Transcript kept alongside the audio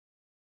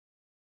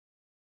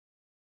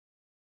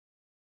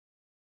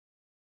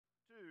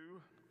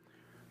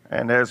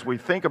And as we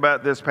think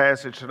about this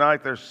passage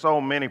tonight, there's so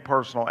many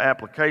personal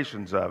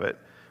applications of it.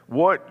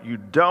 What you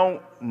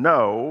don't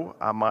know,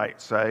 I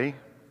might say,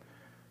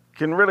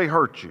 can really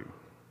hurt you.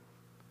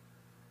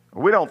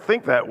 We don't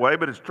think that way,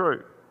 but it's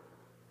true.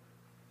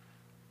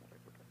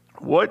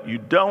 What you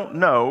don't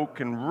know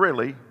can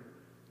really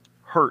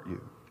hurt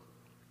you.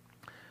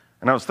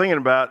 And I was thinking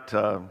about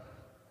a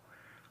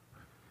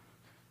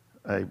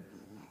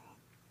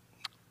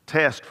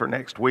test for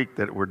next week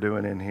that we're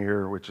doing in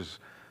here, which is,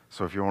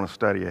 so if you want to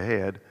study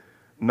ahead,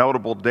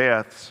 notable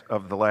deaths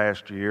of the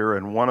last year.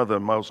 And one of the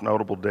most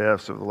notable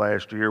deaths of the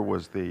last year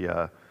was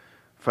the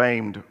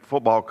famed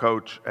football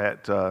coach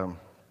at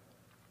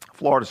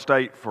Florida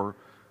State for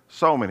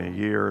so many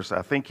years.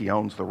 I think he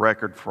owns the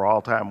record for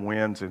all-time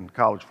wins in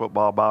college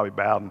football, Bobby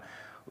Bowden.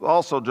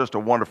 Also just a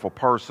wonderful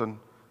person,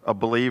 a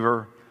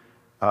believer,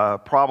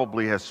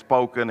 probably has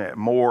spoken at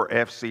more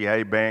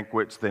FCA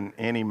banquets than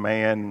any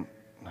man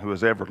who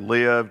has ever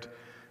lived.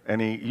 And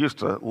he used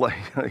to,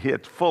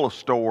 it's full of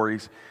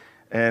stories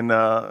and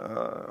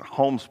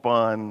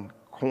homespun,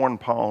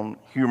 corn-pone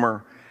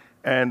humor.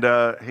 And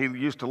he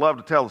used to love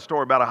to tell the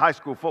story about a high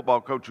school football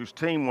coach whose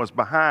team was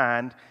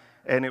behind,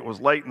 and it was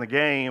late in the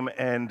game,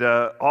 and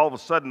all of a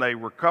sudden they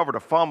recovered a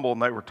fumble,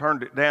 and they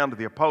returned it down to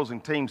the opposing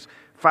team's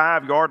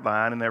 5-yard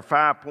line, and they're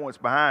 5 points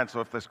behind, so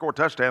if they score a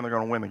touchdown, they're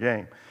going to win the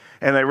game.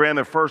 And they ran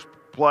their first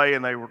play,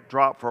 and they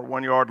dropped for a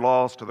 1-yard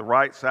loss to the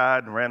right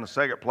side, and ran the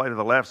second play to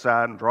the left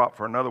side and dropped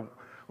for another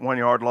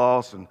 1-yard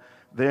loss, and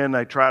then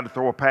they tried to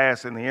throw a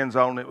pass in the end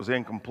zone. It was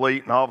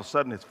incomplete, and all of a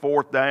sudden it's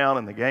 4th down,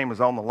 and the game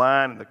is on the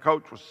line, and the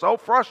coach was so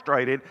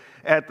frustrated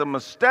at the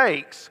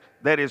mistakes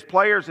that his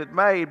players had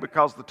made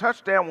because the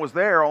touchdown was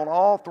there on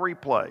all 3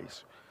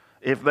 plays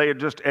if they had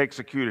just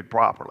executed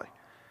properly.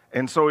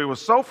 And so he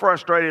was so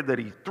frustrated that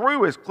he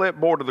threw his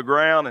clipboard to the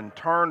ground and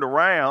turned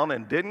around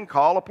and didn't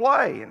call a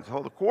play. And so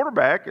the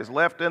quarterback is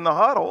left in the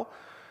huddle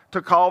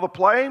to call the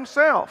play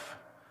himself.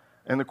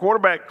 And the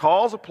quarterback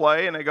calls a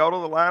play, and they go to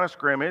the line of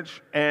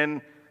scrimmage,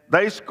 and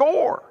they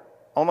score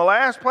on the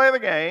last play of the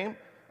game,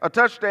 a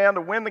touchdown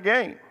to win the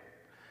game.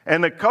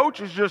 And the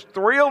coach is just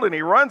thrilled, and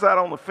he runs out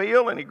on the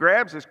field, and he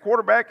grabs his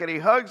quarterback, and he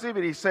hugs him,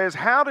 and he says,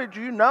 "How did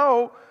you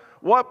know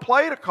what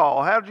play to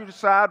call? How did you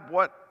decide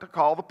what to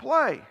call the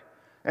play?"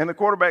 And the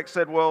quarterback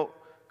said, "Well,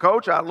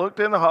 Coach, I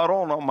looked in the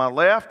huddle, and on my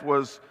left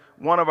was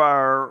one of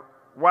our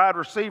wide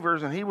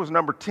receivers, and he was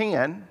number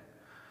 10.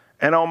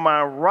 And on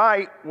my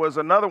right was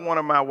another one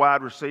of my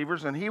wide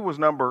receivers, and he was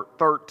number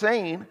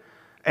 13.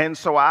 And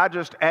so I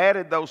just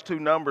added those 2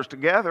 numbers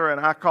together,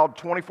 and I called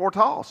 24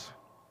 toss."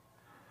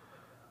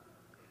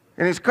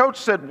 And his coach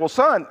said, "Well,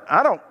 son,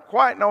 I don't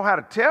quite know how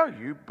to tell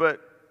you,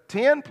 but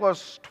 10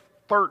 plus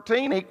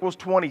 13 equals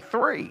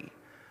 23,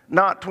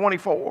 not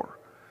 24.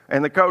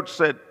 And the coach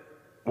said,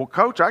 "Well,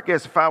 Coach, I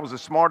guess if I was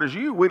as smart as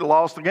you, we'd have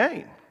lost the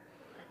game."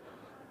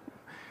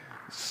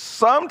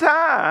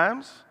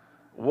 Sometimes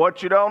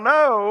what you don't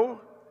know,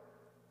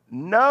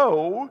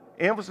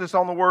 emphasis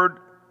on the word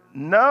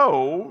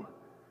know,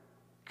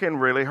 can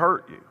really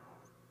hurt you.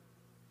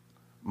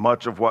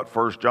 Much of what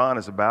 1 John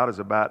is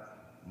about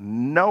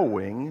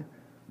knowing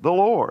the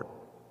Lord.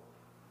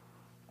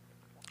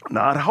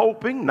 Not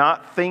hoping,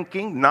 not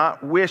thinking,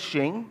 not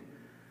wishing,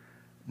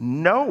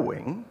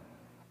 knowing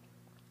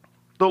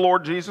the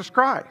Lord Jesus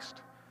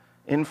Christ.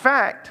 In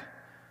fact,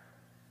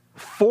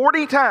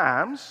 40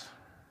 times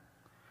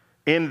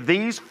in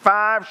these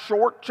 5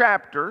 short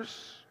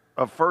chapters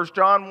of 1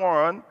 John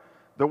 1,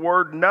 the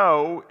word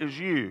know is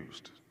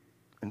used.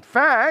 In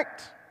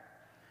fact,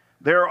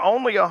 there are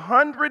only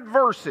 100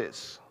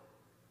 verses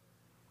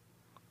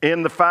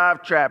in the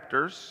 5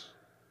 chapters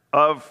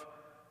of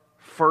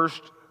 1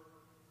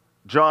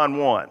 John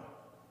 1.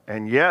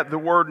 And yet the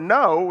word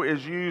know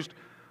is used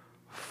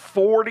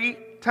 40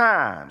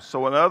 times.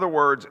 So in other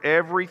words,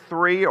 every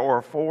 3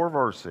 or 4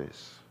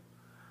 verses,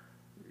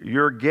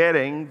 you're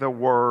getting the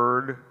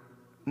word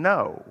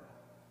know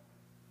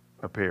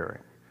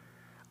appearing.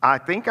 I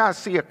think I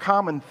see a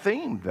common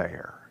theme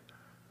there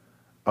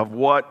of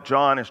what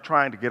John is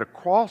trying to get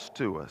across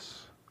to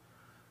us.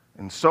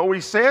 And so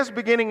he says,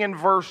 beginning in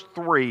verse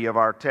 3 of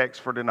our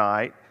text for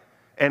tonight,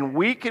 "And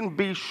we can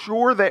be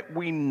sure that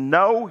we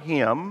know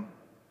him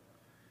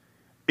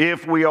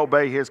if we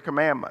obey his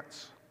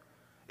commandments."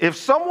 If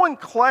someone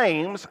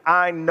claims,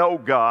 "I know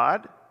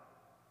God,"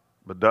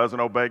 but doesn't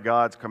obey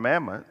God's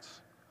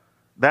commandments,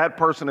 that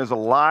person is a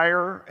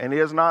liar and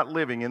is not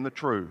living in the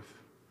truth.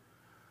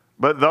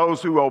 But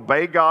those who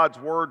obey God's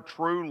word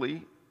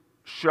truly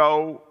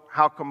show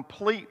how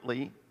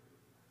completely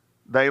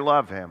they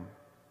love him.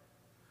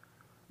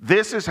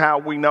 This is how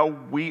we know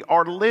we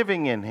are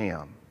living in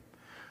him.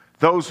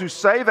 Those who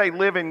say they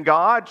live in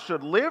God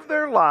should live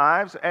their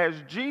lives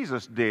as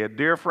Jesus did.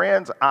 Dear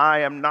friends, I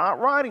am not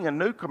writing a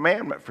new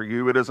commandment for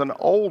you. It is an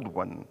old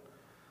one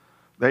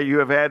that you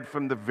have had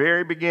from the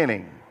very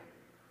beginning.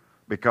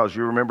 Because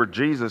you remember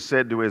Jesus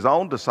said to his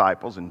own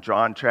disciples in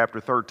John chapter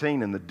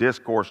 13 in the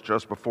discourse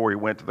just before he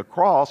went to the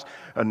cross,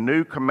 "A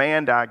new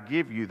command I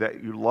give you,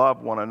 that you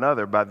love one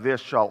another. By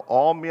this shall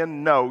all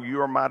men know you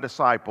are my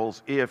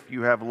disciples, if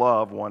you have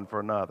love one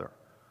for another."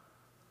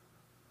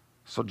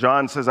 So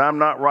John says, I'm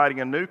not writing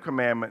a new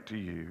commandment to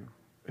you.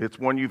 It's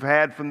one you've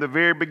had from the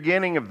very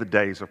beginning of the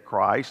days of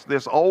Christ.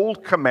 This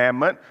old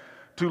commandment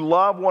to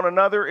love one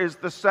another is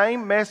the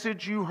same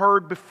message you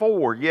heard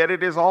before, yet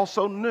it is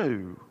also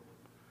new.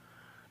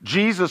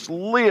 Jesus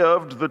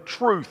lived the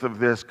truth of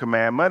this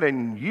commandment,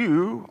 and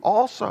you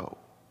also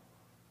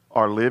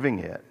are living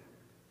it.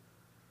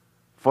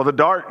 For the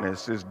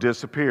darkness is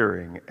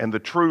disappearing, and the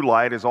true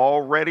light is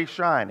already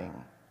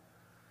shining.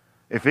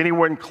 If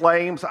anyone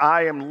claims,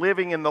 I am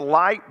living in the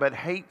light, but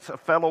hates a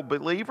fellow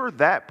believer,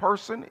 that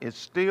person is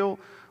still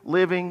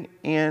living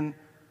in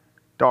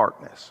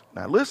darkness.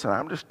 Now listen,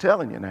 I'm just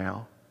telling you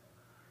now.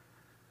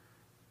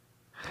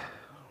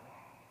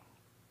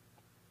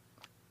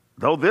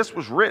 Though this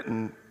was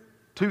written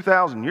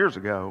 2,000 years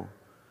ago,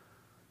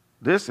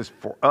 this is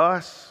for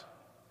us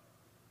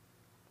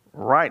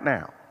right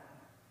now,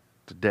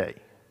 today.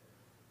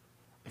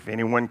 If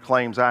anyone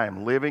claims I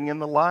am living in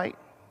the light,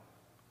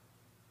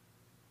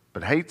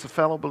 but hates a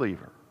fellow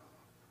believer,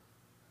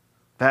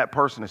 that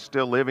person is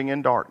still living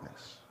in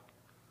darkness.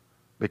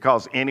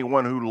 Because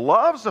anyone who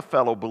loves a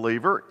fellow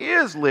believer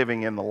is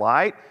living in the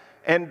light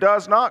and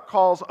does not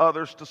cause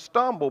others to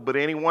stumble. But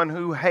anyone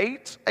who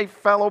hates a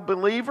fellow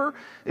believer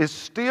is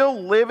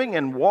still living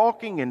and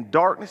walking in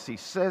darkness. He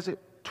says it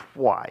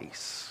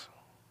twice.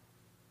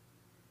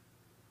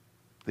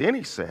 Then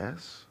he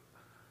says,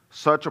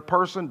 such a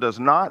person does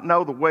not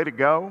know the way to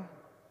go,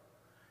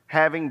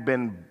 having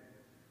been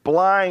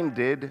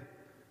blinded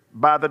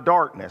by the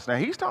darkness. Now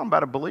he's talking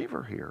about a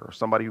believer here, or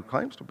somebody who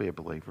claims to be a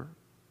believer.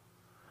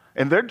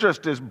 And they're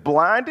just as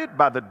blinded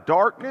by the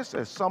darkness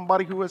as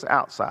somebody who is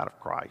outside of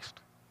Christ.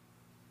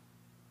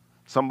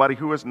 Somebody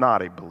who is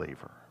not a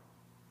believer.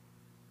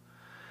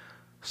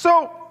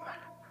 So,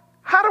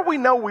 how do we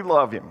know we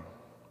love him?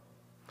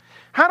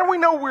 How do we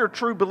know we're a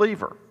true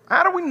believer?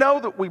 How do we know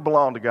that we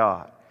belong to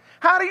God?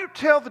 How do you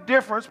tell the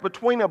difference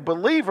between a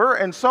believer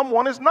and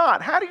someone who is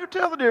not? How do you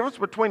tell the difference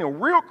between a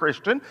real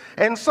Christian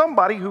and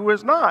somebody who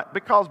is not?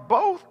 Because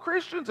both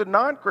Christians and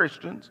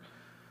non-Christians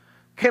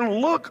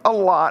can look a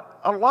lot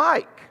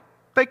alike.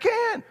 They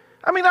can.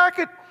 I mean, I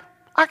could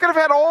have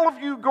had all of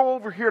you go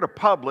over here to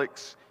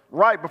Publix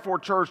right before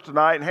church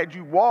tonight and had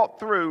you walk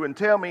through and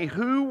tell me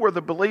who were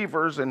the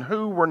believers and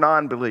who were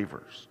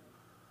non-believers.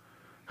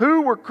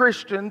 Who were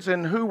Christians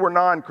and who were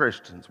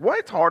non-Christians. Well,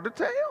 it's hard to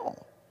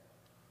tell.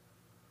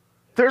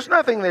 There's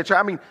nothing that,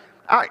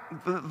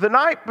 the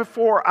night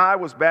before I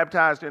was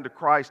baptized into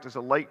Christ as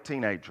a late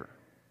teenager,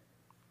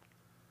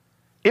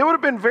 it would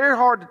have been very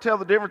hard to tell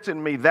the difference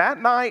in me that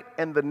night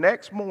and the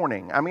next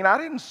morning. I mean, I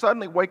didn't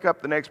suddenly wake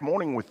up the next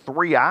morning with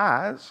 3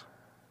 eyes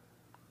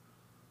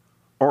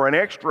or an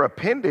extra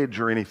appendage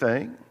or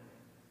anything.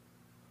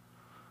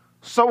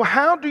 So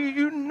how do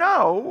you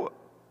know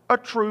a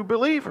true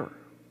believer?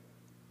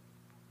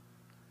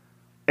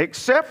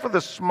 Except for the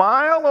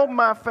smile on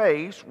my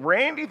face,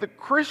 Randy the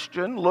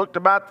Christian looked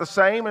about the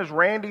same as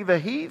Randy the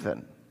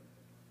heathen.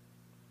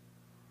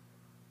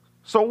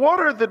 So what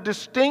are the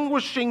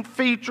distinguishing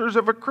features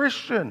of a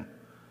Christian?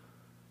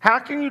 How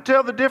can you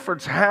tell the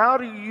difference? How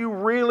do you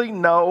really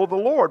know the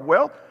Lord?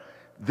 Well,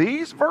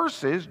 these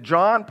verses,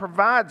 John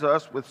provides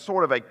us with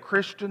sort of a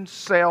Christian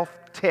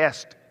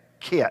self-test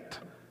kit.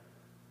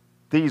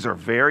 These are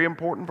very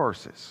important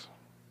verses.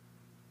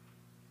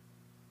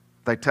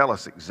 They tell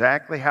us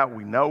exactly how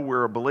we know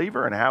we're a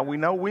believer and how we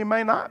know we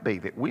may not be,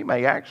 that we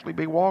may actually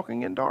be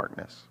walking in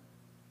darkness.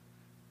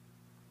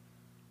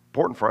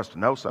 Important for us to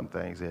know some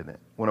things, isn't it?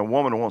 When a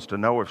woman wants to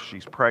know if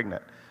she's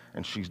pregnant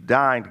and she's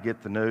dying to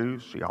get the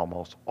news, she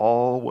almost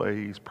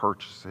always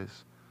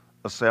purchases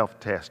a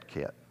self-test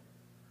kit.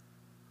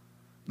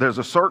 There's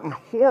a certain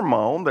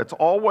hormone that's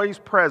always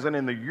present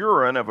in the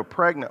urine of a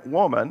pregnant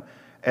woman,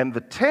 and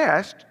the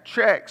test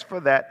checks for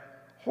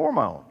that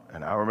hormone.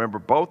 And I remember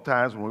both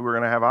times when we were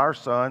going to have our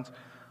sons,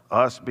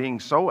 us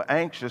being so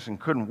anxious and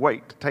couldn't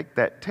wait to take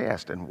that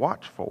test and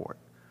watch for it.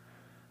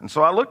 And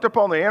so I looked up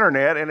on the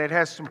internet, and it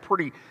has some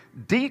pretty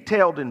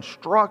detailed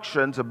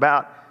instructions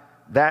about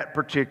that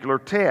particular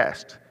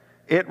test.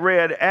 It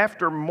read,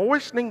 after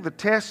moistening the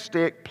test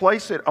stick,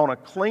 place it on a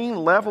clean,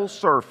 level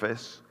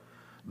surface.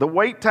 The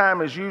wait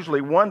time is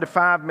usually 1 to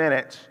 5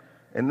 minutes.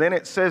 And then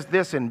it says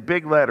this in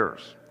big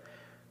letters.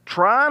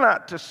 Try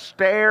not to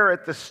stare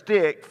at the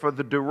stick for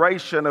the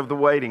duration of the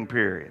waiting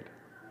period.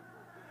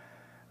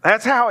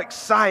 That's how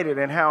excited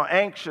and how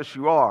anxious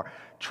you are.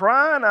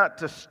 Try not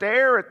to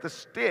stare at the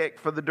stick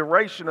for the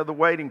duration of the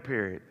waiting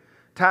period.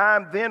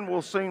 Time then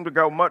will seem to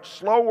go much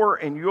slower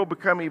and you'll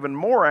become even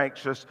more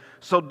anxious.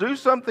 So do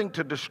something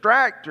to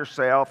distract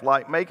yourself,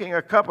 like making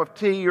a cup of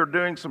tea or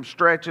doing some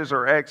stretches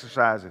or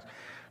exercises.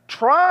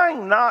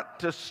 Trying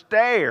not to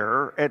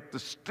stare at the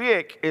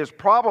stick is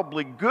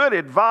probably good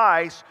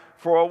advice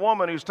for a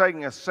woman who's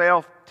taking a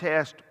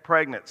self-test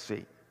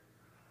pregnancy.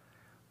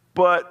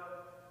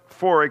 But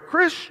for a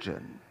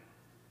Christian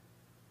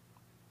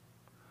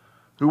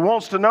who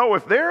wants to know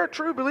if they're a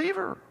true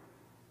believer.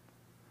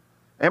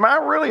 Am I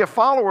really a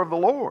follower of the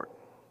Lord?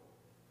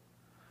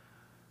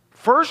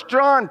 1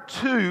 John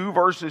 2,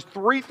 verses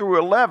 3 through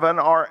 11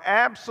 are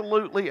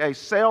absolutely a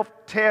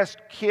self-test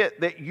kit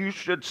that you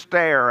should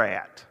stare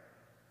at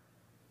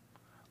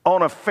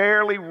on a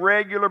fairly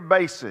regular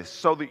basis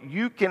so that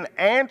you can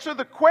answer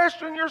the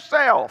question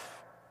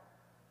yourself.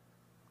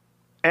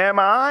 Am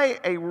I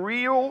a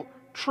real,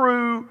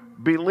 true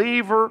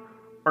believer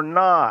or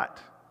not?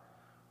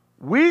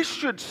 We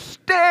should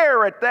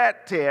stare at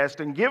that test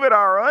and give it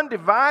our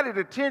undivided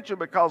attention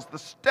because the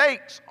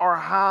stakes are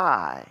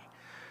high.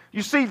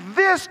 You see,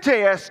 this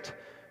test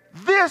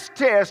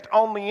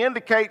only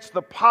indicates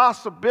the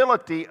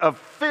possibility of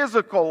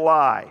physical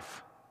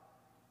life.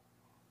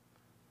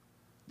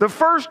 The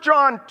 1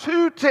 John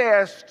 2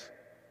 test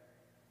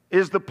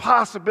is the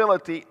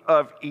possibility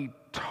of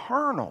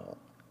eternal,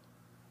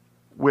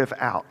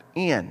 without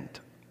end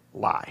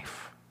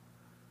life.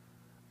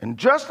 And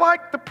just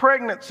like the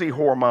pregnancy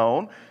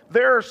hormone,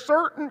 there are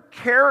certain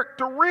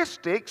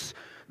characteristics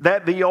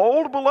that the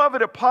old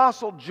beloved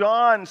apostle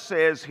John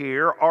says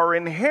here are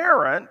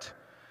inherent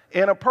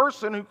in a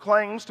person who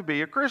claims to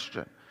be a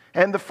Christian.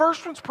 And the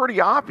first one's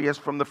pretty obvious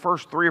from the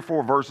first 3 or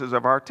 4 verses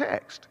of our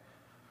text.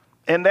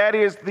 And that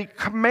is the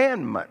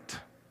commandment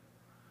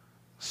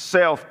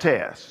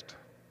self-test.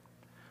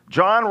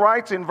 John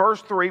writes in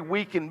verse 3,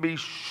 we can be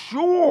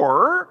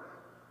sure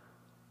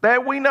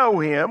that we know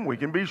him, we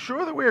can be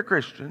sure that we are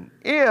Christian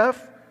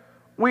if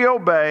we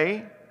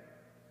obey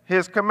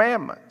his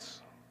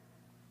commandments.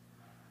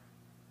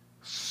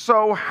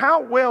 So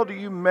how well do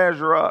you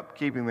measure up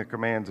keeping the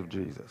commands of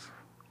Jesus?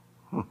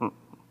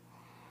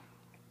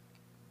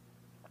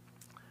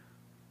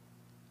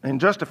 In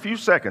just a few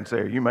seconds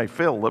there, you may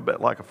feel a little bit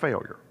like a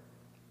failure.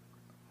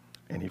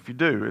 And if you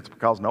do, it's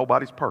because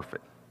nobody's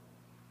perfect.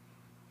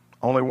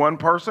 Only one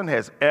person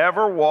has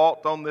ever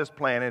walked on this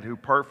planet who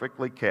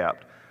perfectly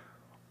kept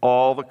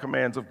all the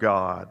commands of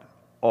God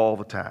all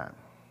the time.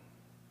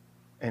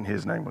 And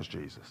his name was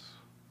Jesus.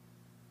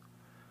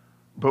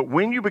 But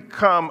when you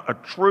become a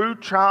true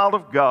child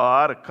of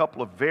God, a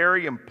couple of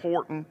very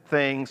important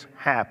things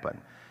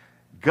happen.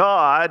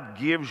 God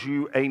gives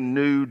you a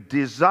new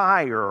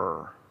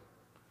desire.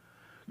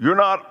 You're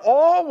not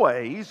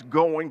always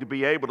going to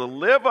be able to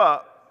live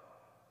up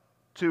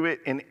to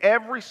it in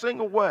every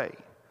single way.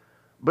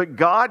 But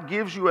God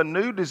gives you a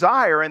new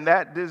desire, and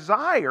that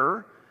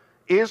desire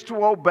is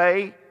to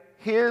obey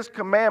his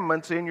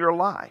commandments in your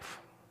life.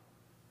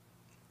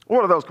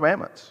 What are those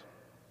commandments?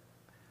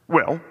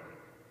 Well,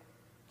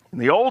 in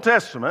the Old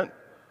Testament,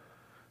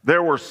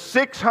 there were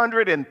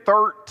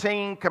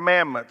 613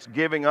 commandments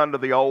given under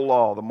the old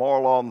law, the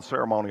moral law and the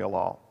ceremonial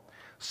law.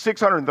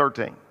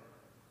 613.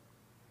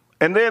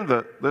 And then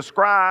the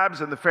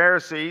scribes and the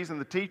Pharisees and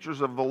the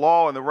teachers of the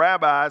law and the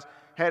rabbis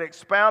had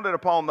expounded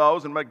upon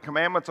those and made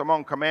commandments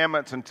among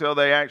commandments until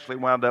they actually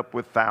wound up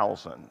with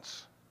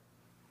thousands.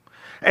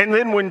 And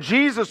then when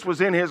Jesus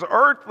was in his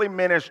earthly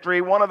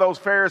ministry, one of those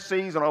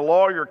Pharisees and a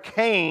lawyer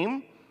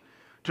came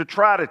to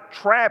try to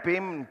trap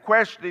him and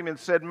question him and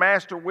said,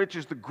 Master, which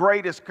is the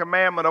greatest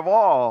commandment of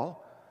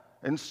all?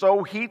 And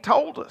so he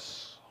told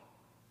us.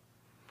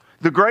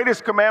 The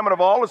greatest commandment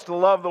of all is to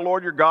love the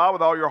Lord your God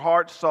with all your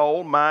heart,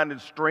 soul, mind,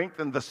 and strength.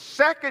 And the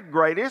second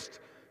greatest,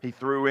 he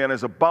threw in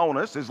as a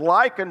bonus, is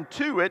likened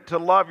to it to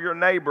love your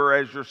neighbor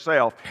as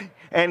yourself.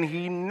 And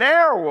he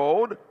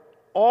narrowed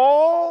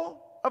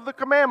all of the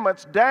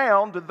commandments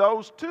down to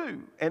those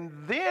two. And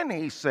then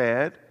he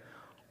said,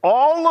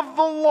 all of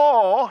the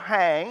law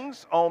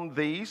hangs on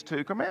these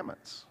two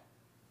commandments.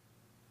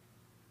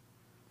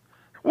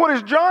 What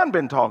has John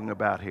been talking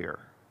about here?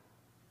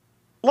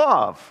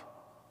 Love.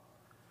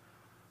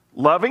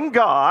 Loving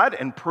God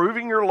and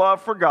proving your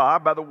love for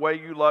God by the way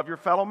you love your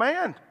fellow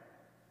man,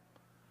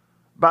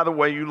 by the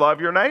way you love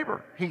your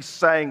neighbor. He's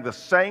saying the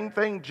same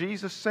thing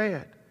Jesus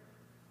said.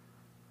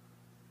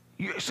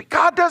 You see,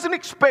 God doesn't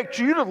expect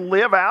you to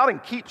live out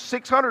and keep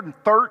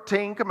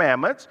 613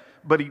 commandments,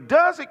 but he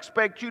does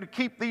expect you to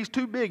keep these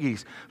two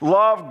biggies.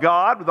 Love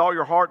God with all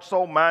your heart,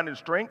 soul, mind, and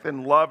strength,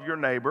 and love your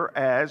neighbor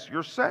as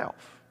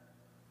yourself.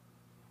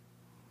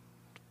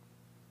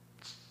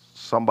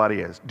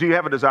 Somebody else. Do you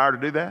have a desire to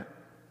do that?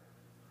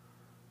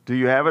 Do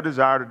you have a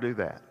desire to do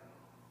that?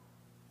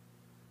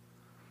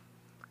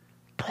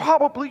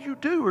 Probably you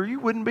do, or you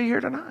wouldn't be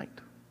here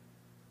tonight.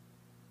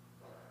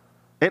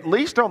 At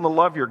least on the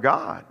love your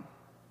God.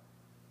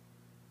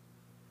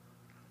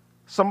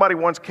 Somebody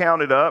once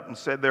counted up and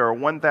said there are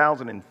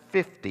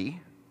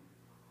 1,050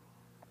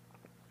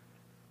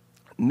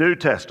 New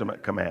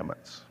Testament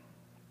commandments.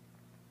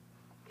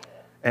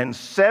 And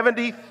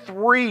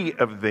 73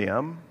 of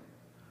them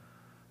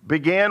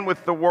began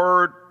with the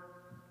word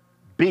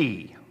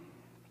be.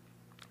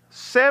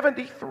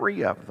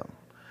 73 of them.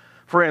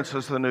 For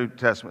instance, the New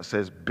Testament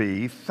says,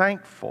 be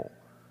thankful,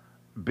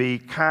 be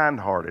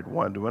kind-hearted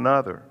one to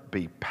another,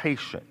 be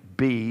patient,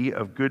 be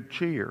of good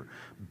cheer,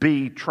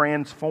 be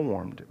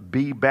transformed,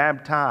 be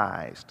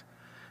baptized,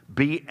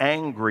 Be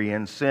angry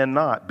and sin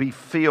not. Be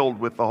filled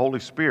with the Holy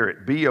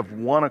Spirit. Be of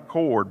one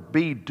accord.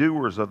 Be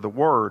doers of the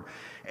word.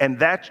 And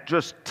that's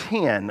just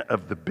 10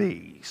 of the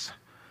B's.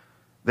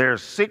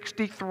 There's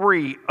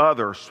 63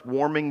 other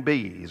swarming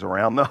bees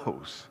around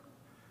those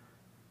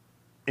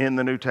in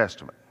the New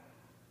Testament.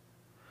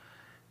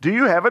 Do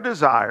you have a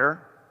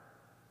desire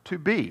to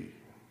be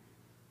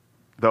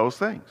those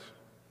things?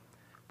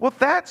 Well,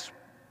 that's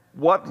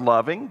what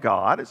loving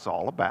God is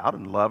all about,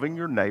 and loving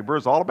your neighbor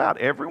is all about.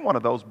 Every one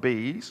of those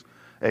B's,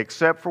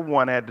 except for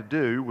one, had to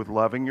do with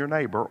loving your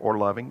neighbor or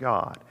loving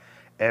God.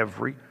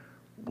 Every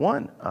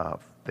one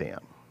of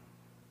them.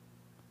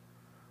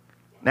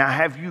 Now,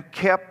 have you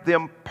kept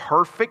them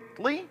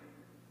perfectly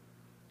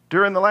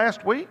during the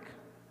last week?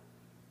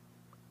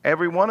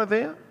 Every one of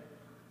them?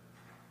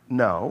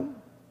 No.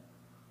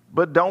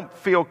 But don't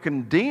feel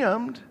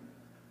condemned,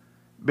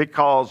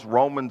 because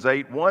Romans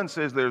 8:1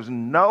 says there's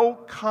no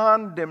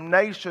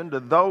condemnation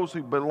to those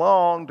who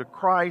belong to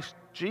Christ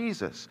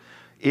Jesus.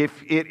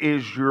 If it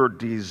is your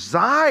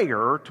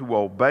desire to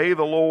obey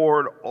the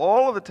Lord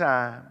all of the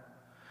time,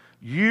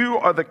 you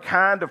are the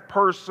kind of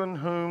person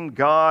whom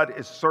God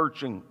is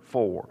searching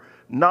for.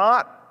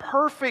 Not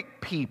perfect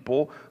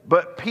people,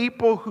 but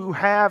people who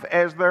have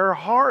as their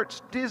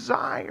heart's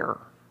desire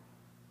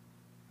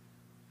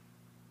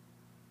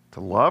to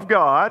love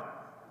God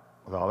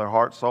with all their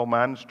heart, soul,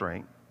 mind, and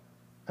strength,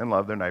 and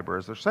love their neighbor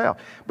as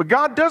themselves. But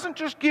God doesn't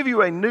just give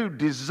you a new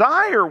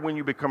desire when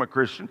you become a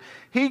Christian.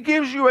 He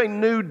gives you a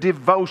new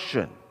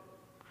devotion.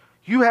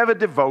 You have a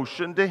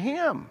devotion to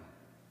Him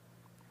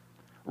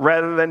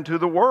rather than to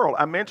the world.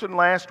 I mentioned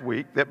last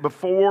week that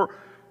before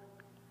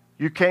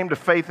you came to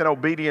faith and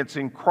obedience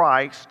in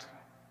Christ,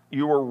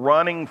 you were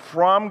running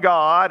from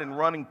God and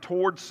running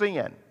towards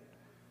sin.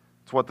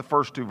 That's what the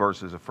first two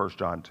verses of 1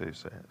 John 2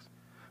 says.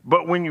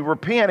 But when you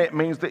repent, it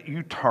means that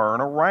you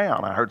turn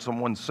around. I heard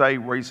someone say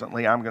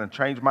recently, I'm going to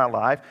change my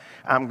life.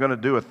 I'm going to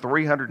do a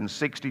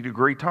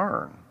 360-degree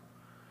turn.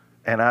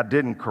 And I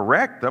didn't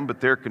correct them,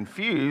 but they're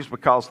confused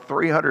because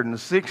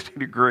 360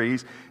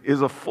 degrees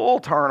is a full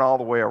turn all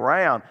the way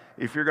around.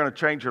 If you're going to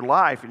change your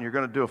life and you're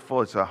going to do a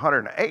full, it's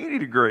 180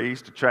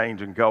 degrees to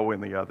change and go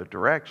in the other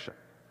direction.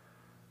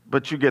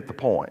 But you get the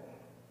point.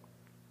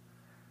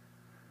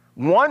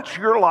 Once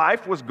your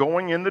life was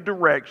going in the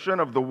direction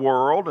of the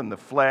world and the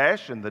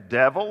flesh and the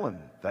devil, and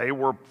they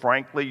were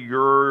frankly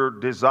your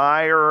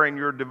desire and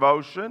your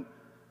devotion,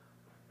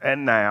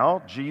 and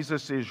now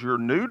Jesus is your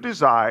new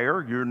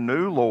desire, your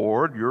new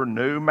Lord, your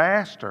new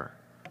master.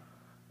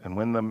 And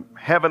when the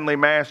heavenly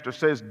master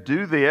says,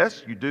 do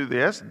this, you do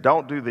this,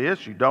 don't do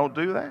this, you don't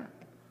do that.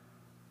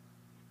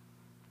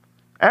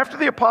 After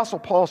the Apostle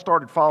Paul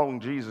started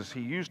following Jesus,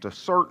 he used a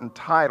certain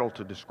title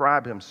to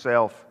describe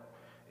himself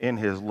in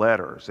his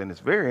letters. And it's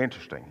very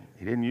interesting.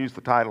 He didn't use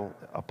the title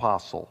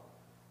apostle.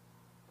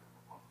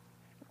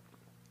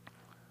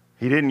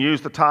 He didn't use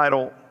the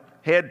title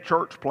head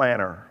church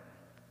planner.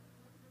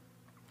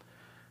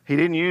 He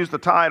didn't use the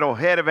title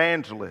head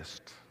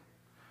evangelist.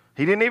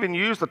 He didn't even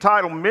use the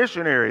title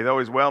missionary, though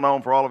he's well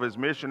known for all of his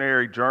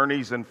missionary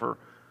journeys and for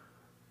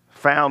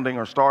founding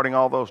or starting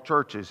all those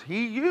churches.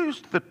 He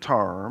used the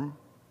term,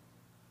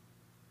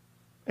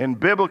 in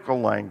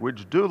biblical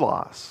language,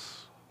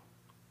 doulos,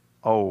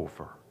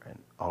 over and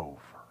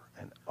over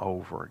and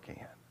over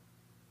again,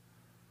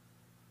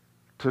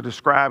 to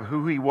describe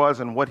who he was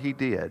and what he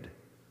did.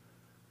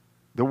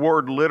 The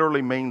word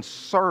literally means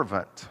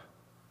servant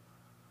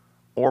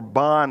or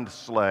bond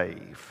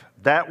slave.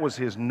 That was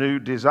his new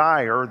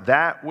desire.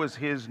 That was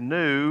his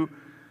new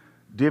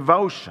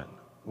devotion,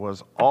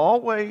 was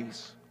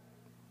always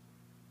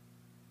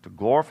to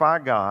glorify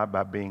God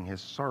by being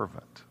his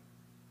servant.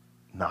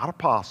 Not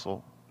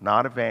apostle,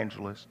 not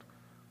evangelist,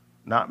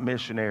 not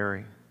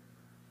missionary,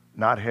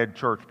 not head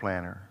church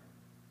planner.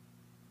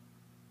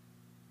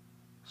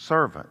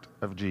 Servant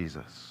of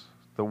Jesus,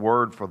 the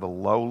word for the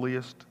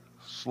lowliest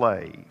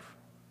slave.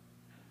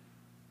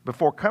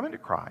 Before coming to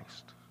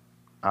Christ,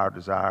 our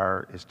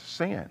desire is to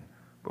sin.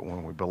 But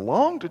when we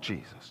belong to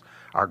Jesus,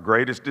 our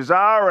greatest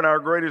desire and our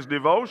greatest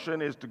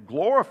devotion is to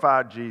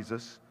glorify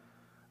Jesus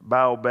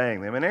by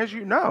obeying them. And as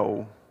you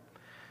know,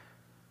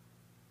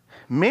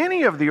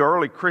 many of the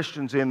early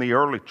Christians in the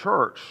early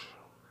church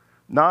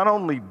not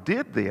only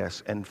did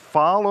this and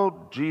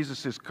followed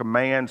Jesus'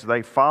 commands,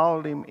 they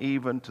followed him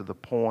even to the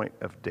point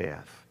of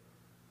death.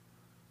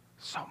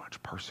 So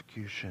much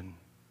persecution,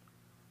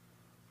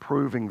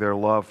 proving their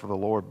love for the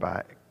Lord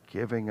by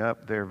giving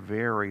up their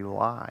very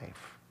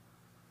life.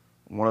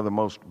 One of the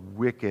most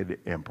wicked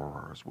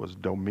emperors was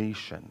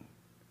Domitian.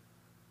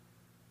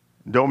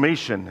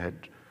 Domitian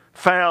had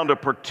found a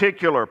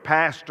particular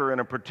pastor in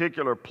a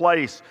particular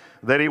place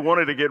that he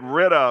wanted to get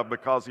rid of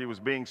because he was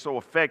being so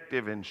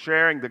effective in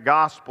sharing the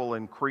gospel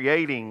and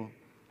creating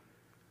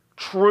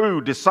true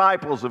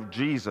disciples of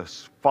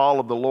Jesus,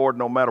 follow the Lord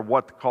no matter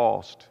what the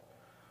cost.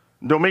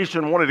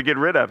 Domitian wanted to get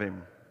rid of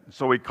him,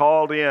 so he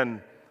called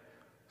in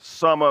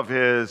some of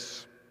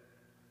his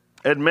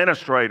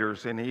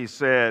administrators and he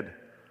said,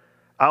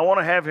 I want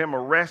to have him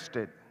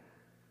arrested.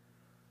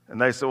 And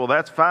they said, well,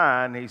 that's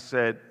fine. He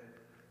said,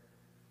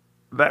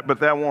 But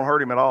that won't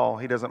hurt him at all.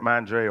 He doesn't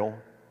mind jail.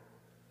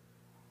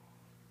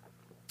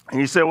 And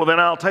he said, well, then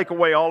I'll take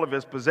away all of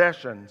his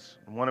possessions.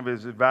 And one of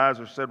his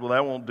advisors said, well,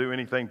 that won't do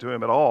anything to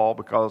him at all,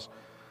 because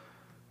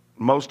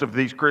most of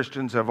these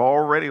Christians have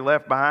already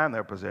left behind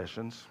their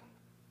possessions.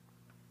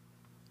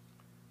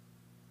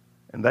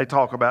 And they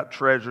talk about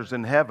treasures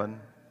in heaven.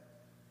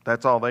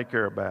 That's all they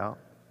care about.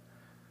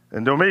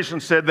 And Domitian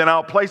said, then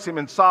I'll place him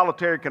in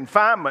solitary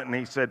confinement. And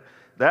he said,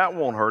 that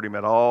won't hurt him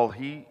at all.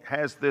 He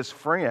has this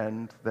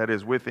friend that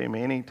is with him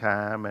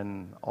anytime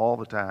and all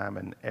the time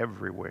and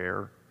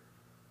everywhere,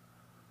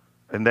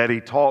 and that he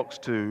talks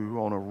to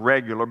on a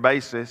regular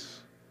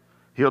basis.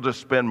 He'll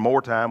just spend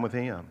more time with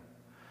him.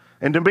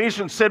 And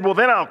Domitian said, well,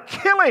 then I'll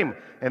kill him.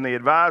 And the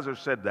advisor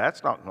said,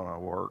 that's not going to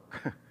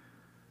work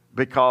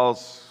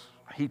because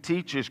he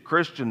teaches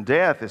Christian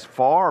death is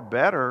far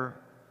better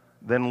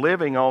than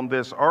living on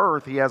this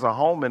earth. He has a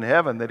home in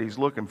heaven that he's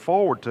looking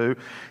forward to.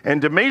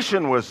 And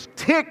Domitian was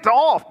ticked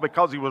off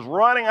because he was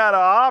running out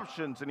of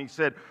options. And he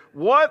said,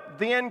 what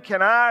then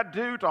can I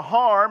do to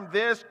harm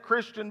this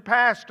Christian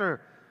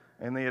pastor?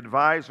 And the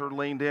advisor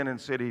leaned in and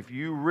said, if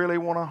you really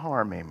want to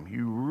harm him,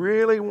 you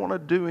really want to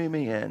do him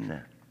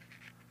in,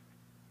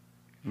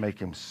 make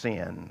him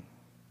sin.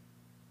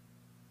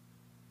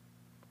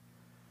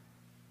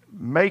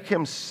 Make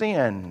him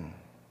sin.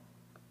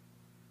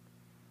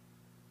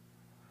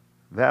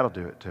 That'll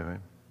do it to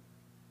him.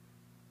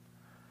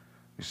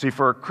 You see,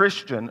 for a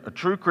Christian, a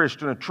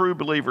true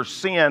believer,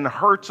 sin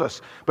hurts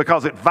us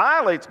because it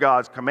violates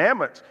God's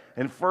commandments.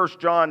 In 1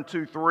 John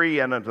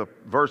 2:3 and the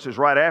verses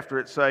right after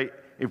it say,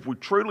 if we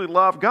truly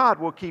love God,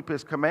 we'll keep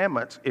His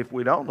commandments. If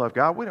we don't love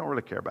God, we don't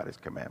really care about His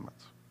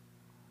commandments.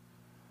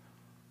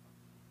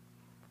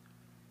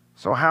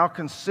 So how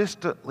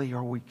consistently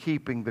are we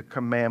keeping the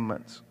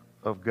commandments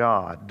of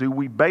God? Do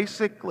we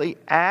basically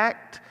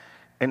act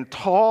and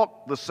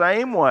talk the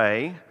same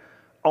way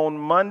on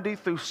Monday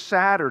through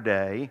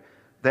Saturday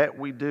that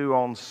we do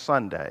on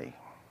Sunday?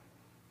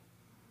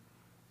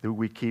 Do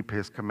we keep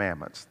His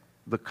commandments?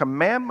 The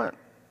commandment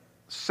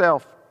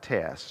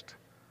self-test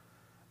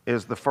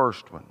is the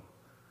first one.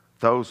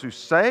 Those who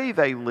say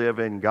they live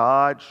in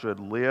God should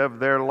live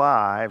their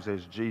lives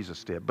as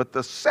Jesus did. But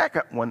the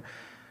second one,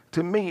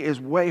 to me,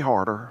 is way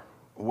harder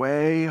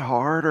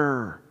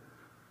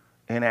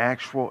in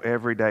actual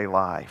everyday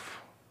life.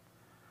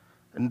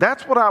 And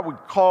that's what I would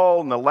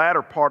call, in the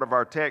latter part of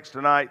our text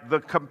tonight,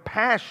 the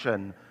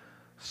compassion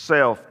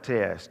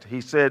self-test. He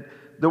said,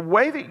 the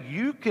way that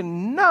you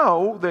can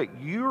know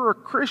that you're a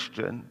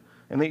Christian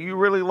and that you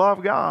really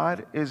love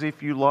God is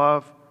if you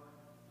love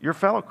your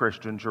fellow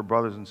Christians, your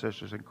brothers and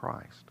sisters in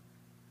Christ.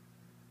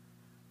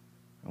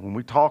 And when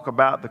we talk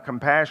about the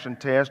compassion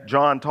test,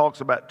 John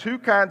talks about two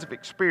kinds of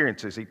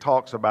experiences. He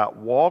talks about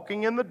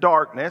walking in the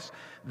darkness.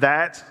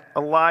 That's a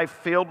life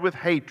filled with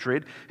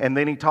hatred. And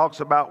then he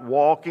talks about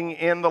walking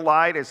in the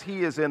light as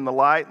he is in the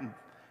light.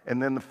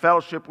 And then the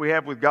fellowship we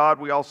have with God,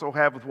 we also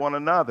have with one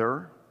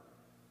another.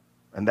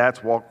 And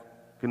that's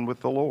walking with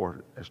the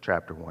Lord, as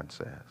chapter 1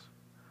 says.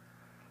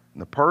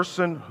 And the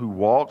person who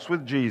walks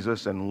with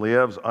Jesus and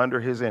lives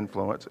under His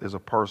influence is a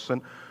person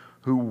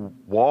who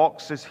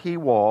walks as He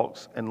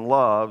walks and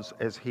loves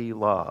as He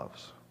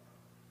loves.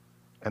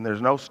 And there's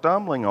no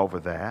stumbling over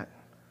that,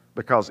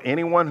 because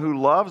anyone who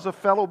loves a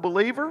fellow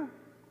believer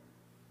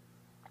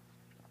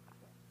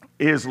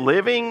is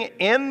living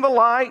in the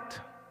light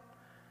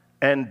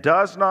and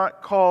does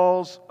not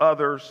cause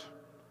others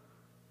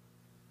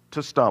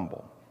to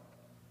stumble.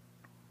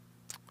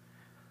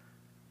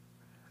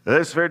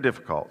 It's very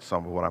difficult,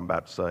 some of what I'm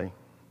about to say.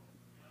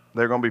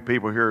 There are going to be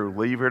people here who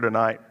leave here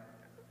tonight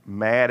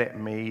mad at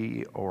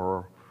me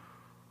or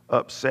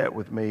upset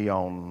with me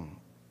on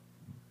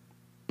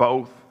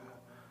both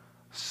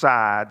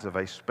sides of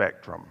a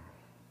spectrum.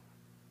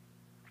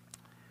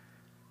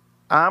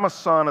 I'm a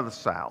son of the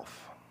South,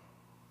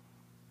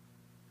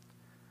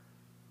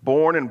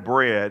 born and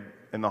bred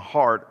in the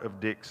heart of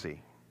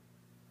Dixie,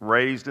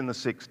 raised in the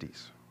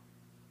 60s.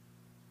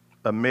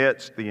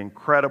 Amidst the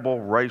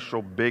incredible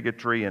racial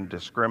bigotry and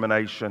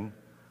discrimination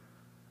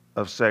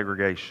of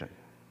segregation.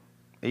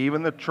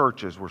 Even the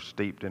churches were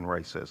steeped in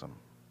racism.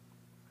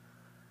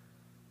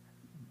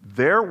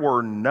 There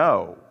were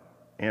no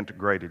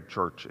integrated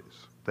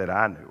churches that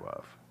I knew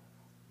of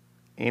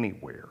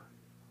anywhere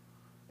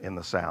in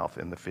the South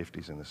in the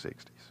 50s and the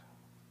 60s.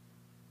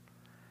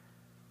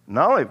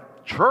 Not only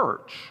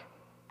church,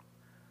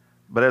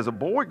 but as a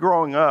boy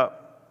growing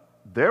up,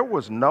 there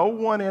was no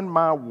one in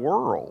my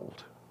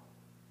world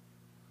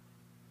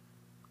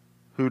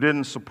who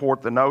didn't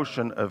support the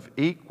notion of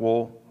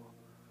equal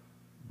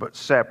but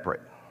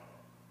separate.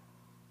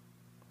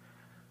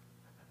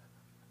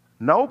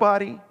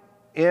 Nobody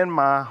in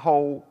my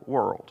whole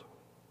world.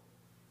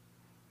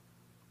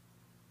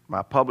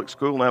 My public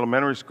school and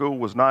elementary school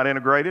was not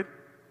integrated.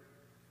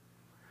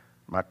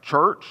 My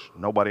church,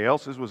 nobody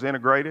else's, was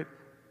integrated.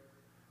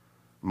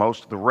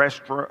 Most of the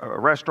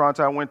restaurants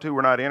I went to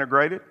were not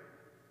integrated.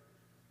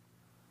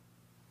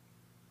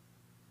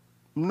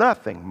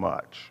 Nothing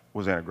much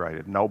was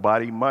integrated.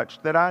 Nobody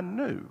much that I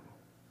knew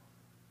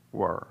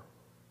were.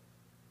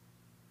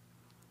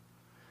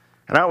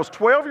 And I was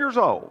 12 years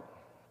old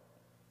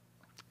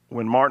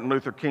when Martin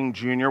Luther King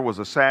Jr. was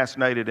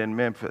assassinated in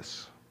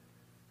Memphis.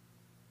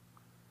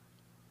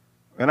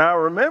 And I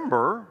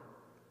remember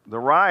the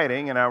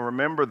rioting, and I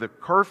remember the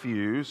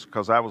curfews,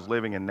 because I was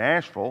living in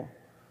Nashville,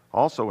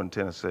 also in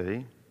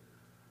Tennessee.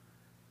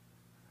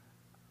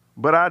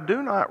 But I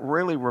do not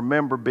really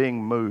remember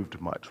being moved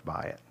much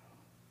by it.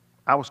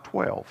 I was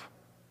 12.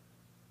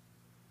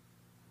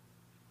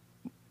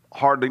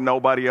 Hardly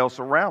nobody else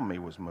around me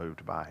was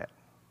moved by it,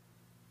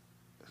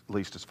 at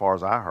least as far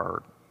as I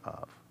heard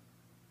of.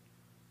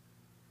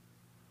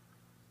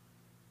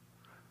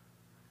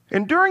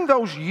 And during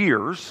those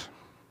years,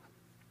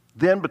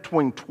 then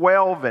between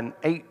 12 and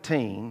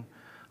 18,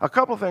 a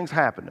couple of things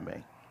happened to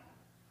me.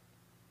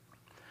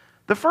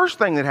 The first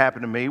thing that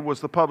happened to me was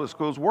the public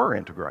schools were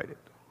integrated.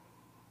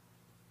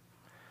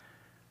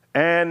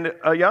 And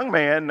a young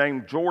man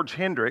named George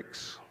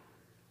Hendricks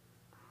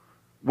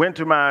went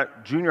to my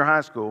junior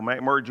high school,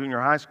 McMurray Junior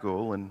High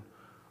School, and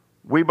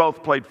we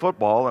both played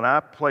football, and I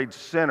played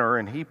center,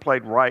 and he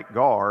played right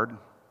guard.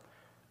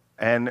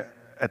 And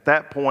at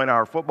that point,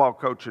 our football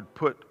coach had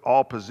put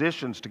all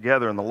positions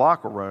together in the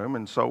locker room,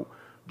 and so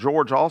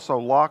George also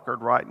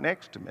lockered right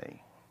next to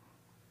me.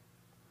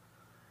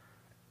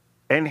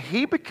 And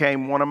he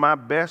became one of my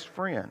best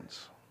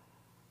friends.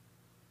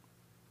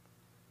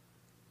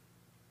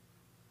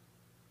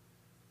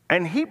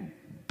 And he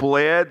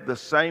bled the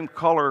same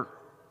color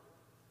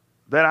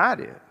that I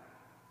did.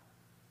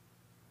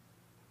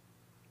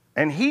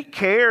 And he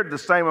cared the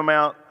same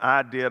amount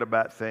I did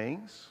about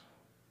things.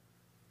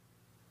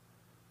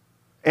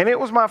 And it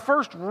was my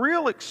first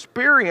real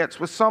experience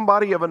with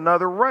somebody of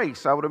another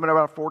race. I would have been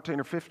about 14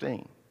 or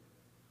 15.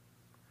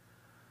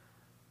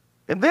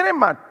 And then in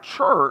my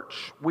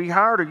church, we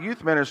hired a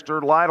youth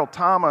minister, Lytle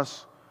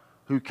Thomas,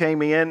 who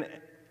came in,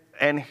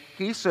 and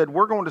he said,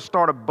 we're going to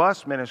start a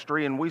bus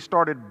ministry, and we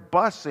started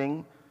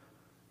busing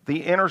the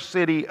inner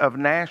city of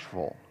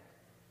Nashville.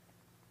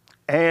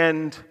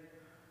 And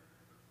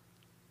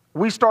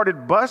we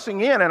started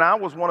busing in, and I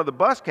was one of the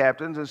bus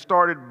captains, and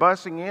started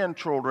busing in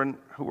children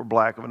who were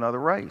black of another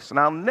race. And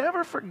I'll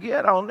never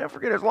forget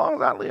as long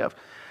as I live.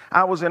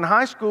 I was in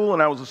high school,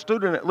 and I was a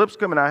student at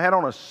Lipscomb, and I had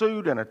on a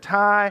suit and a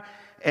tie,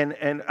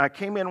 and I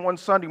came in one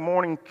Sunday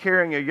morning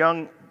carrying a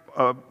young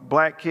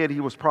black kid.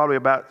 He was probably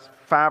about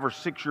 5 or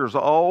 6 years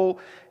old,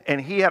 and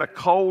he had a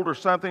cold or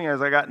something.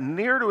 As I got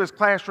near to his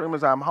classroom,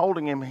 as I'm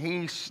holding him,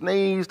 he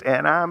sneezed,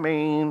 and I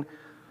mean,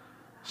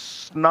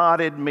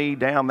 snotted me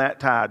down that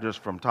tie just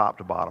from top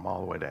to bottom all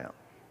the way down.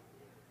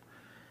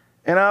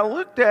 And I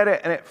looked at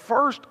it, and at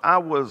first I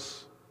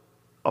was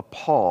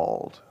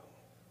appalled.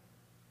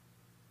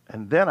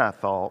 And then I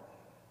thought,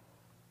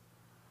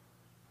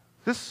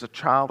 this is a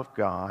child of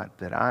God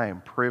that I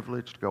am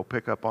privileged to go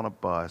pick up on a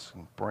bus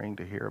and bring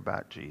to hear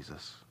about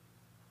Jesus.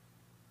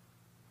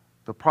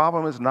 The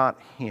problem is not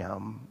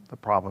him, the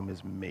problem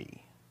is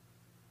me.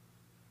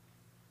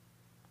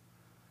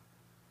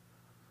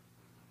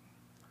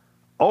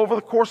 Over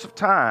the course of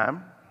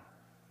time,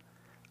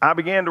 I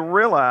began to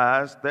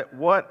realize that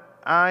what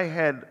I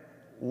had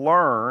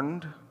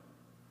learned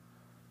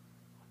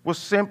was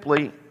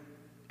simply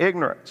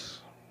ignorance,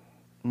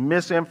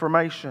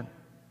 misinformation.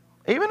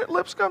 Even at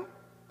Lipscomb,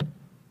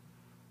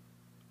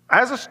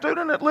 as a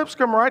student at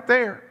Lipscomb right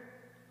there,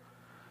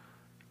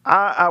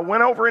 I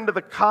went over into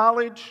the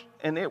college,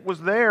 and it was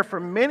there for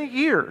many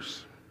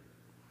years.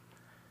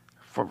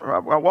 I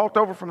walked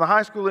over from the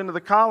high school into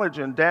the college,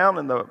 and down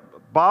in the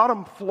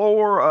bottom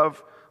floor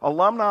of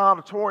Alumni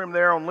Auditorium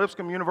there on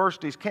Lipscomb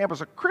University's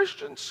campus, a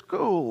Christian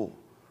school,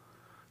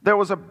 there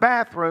was a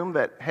bathroom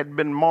that had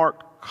been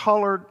marked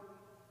colored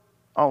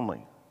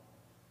only.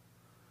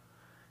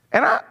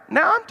 And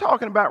now I'm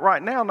talking about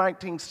right now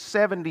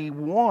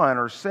 1971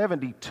 or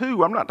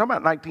 72. I'm not talking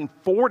about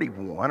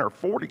 1941 or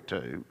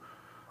 42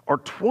 or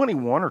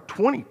 21 or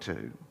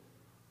 22.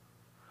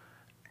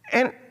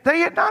 And they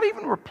had not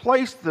even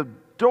replaced the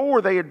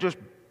door. They had just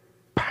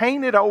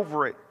painted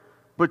over it,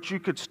 but you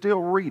could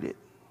still read it.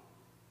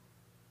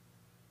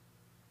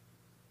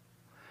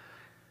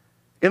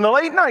 In the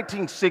late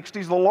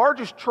 1960s, the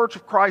largest Church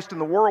of Christ in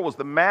the world was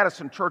the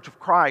Madison Church of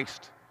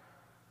Christ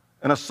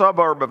in a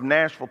suburb of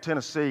Nashville,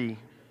 Tennessee.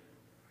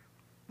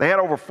 They had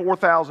over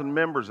 4,000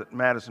 members at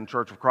Madison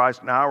Church of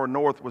Christ. An hour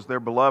north was their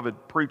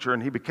beloved preacher,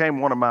 and he became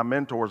one of my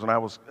mentors, and I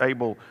was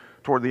able,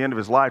 toward the end of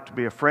his life, to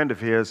be a friend of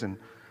his and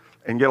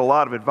get a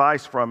lot of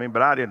advice from him,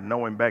 but I didn't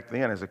know him back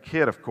then as a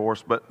kid, of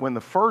course. But when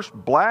the first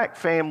black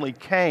family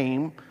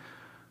came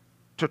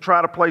to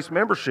try to place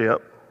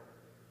membership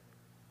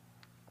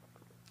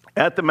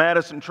at the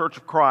Madison Church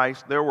of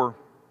Christ, there were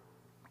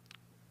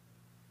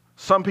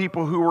some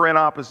people who were in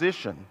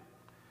opposition.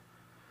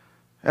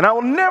 And I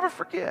will never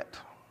forget,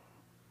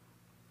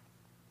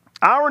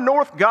 our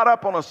North got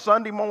up on a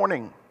Sunday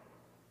morning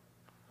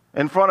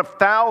in front of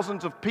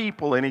thousands of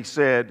people, and he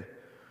said,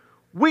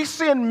 we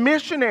send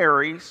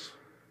missionaries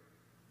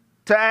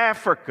to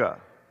Africa.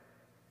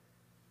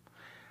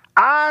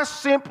 I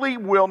simply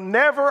will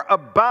never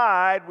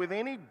abide with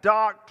any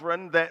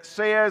doctrine that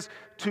says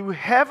to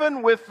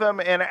heaven with them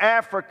in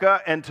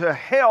Africa and to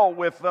hell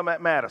with them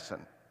at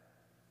Madison.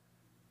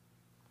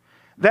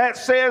 That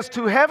says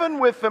to heaven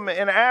with them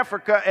in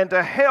Africa and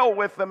to hell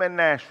with them in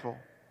Nashville.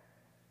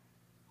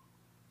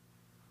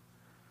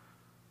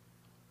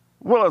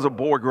 Well, as a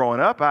boy growing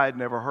up, I had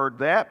never heard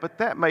that, but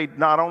that made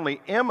not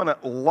only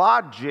eminent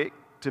logic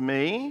to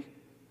me,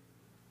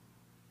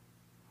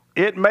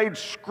 it made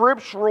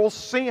scriptural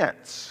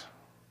sense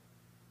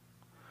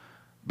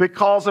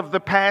because of the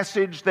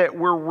passage that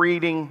we're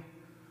reading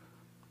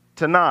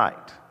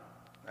tonight.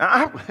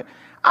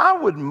 I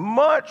would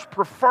much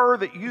prefer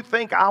that you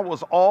think I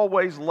was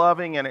always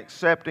loving and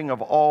accepting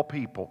of all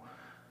people,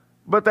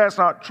 but that's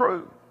not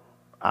true.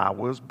 I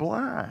was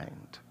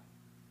blind.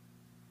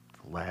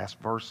 The last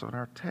verse of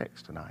our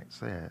text tonight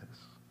says,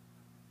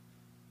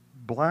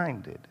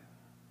 blinded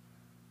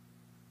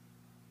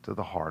to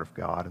the heart of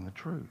God and the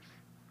truth.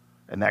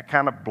 And that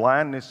kind of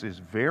blindness is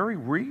very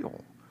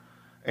real,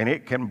 and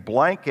it can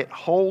blanket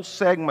whole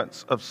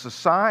segments of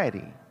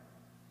society.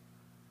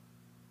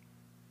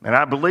 And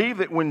I believe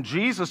that when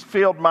Jesus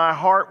filled my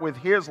heart with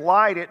His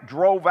light, it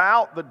drove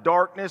out the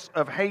darkness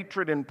of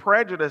hatred and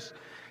prejudice.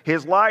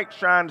 His light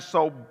shined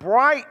so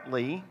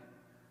brightly,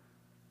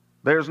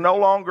 there's no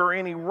longer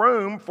any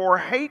room for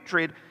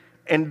hatred.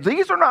 And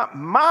these are not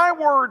my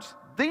words,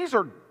 these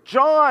are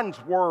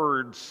John's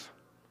words,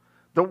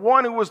 the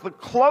one who was the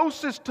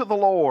closest to the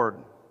Lord.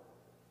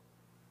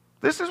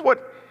 This is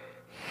what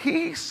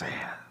he says.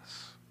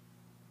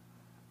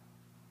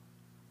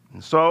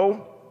 And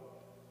so,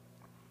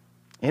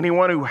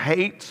 anyone who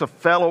hates a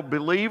fellow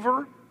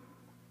believer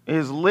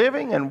is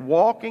living and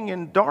walking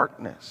in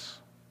darkness.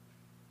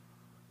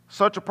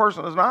 Such a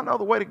person does not know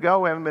the way to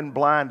go, having been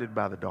blinded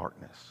by the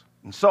darkness.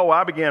 And so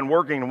I began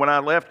working. When I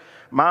left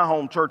my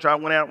home church, I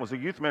went out and was a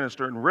youth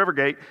minister in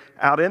Rivergate,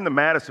 out in the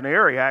Madison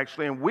area,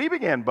 actually, and we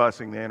began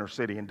busing the inner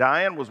city. And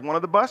Diane was one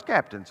of the bus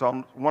captains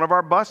on one of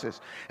our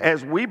buses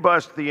as we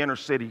bused the inner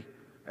city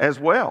as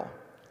well.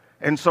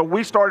 And so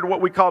we started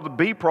what we call the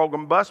B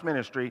program, bus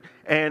ministry,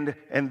 and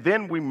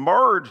then we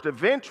merged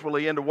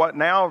eventually into what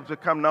now has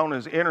become known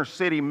as inner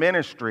city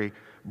ministry,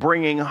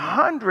 bringing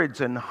hundreds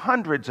and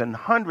hundreds and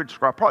hundreds.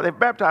 Probably they've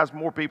baptized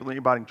more people than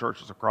anybody in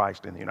Churches of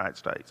Christ in the United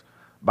States.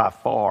 By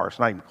far. It's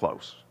not even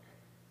close.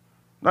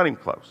 Not even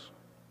close.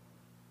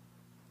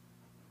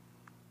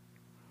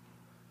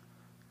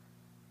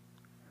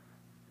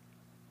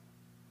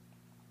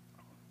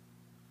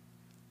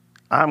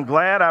 I'm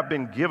glad I've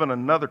been given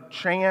another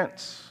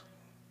chance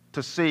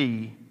to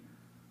see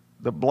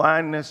the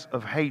blindness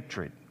of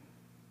hatred.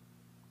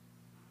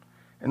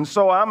 And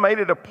so I made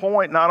it a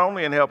point, not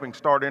only in helping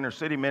start inner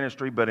city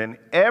ministry, but in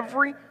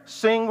every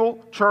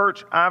single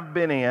church I've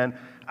been in,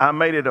 I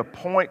made it a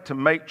point to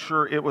make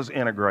sure it was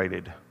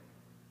integrated.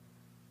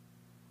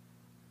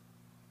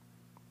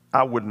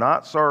 I would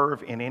not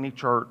serve in any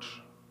church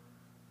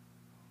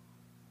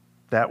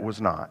that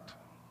was not.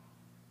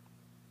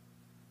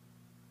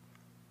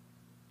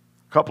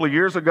 A couple of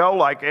years ago,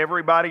 like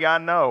everybody I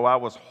know, I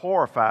was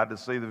horrified to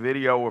see the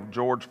video of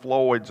George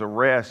Floyd's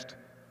arrest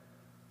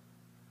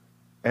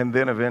and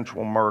then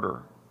eventual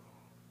murder.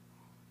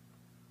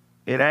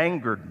 It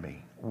angered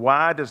me.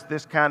 Why does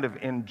this kind of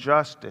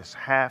injustice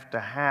have to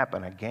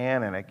happen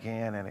again and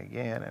again and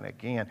again and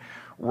again?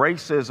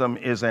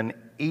 Racism is an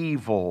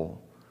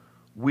evil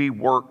we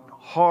work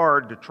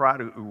hard to try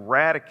to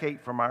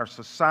eradicate from our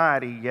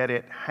society, yet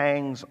it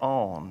hangs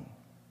on.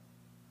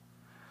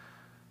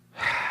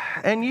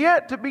 And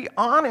yet, to be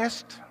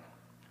honest,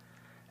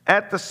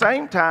 at the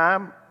same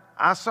time,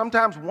 I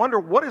sometimes wonder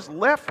what is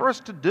left for us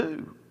to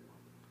do.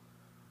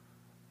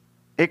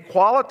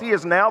 Equality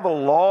is now the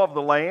law of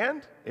the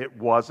land. It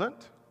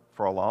wasn't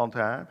for a long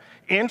time.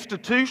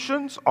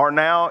 Institutions are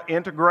now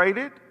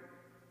integrated.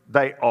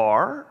 They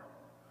are.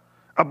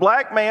 A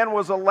black man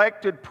was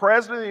elected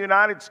president of the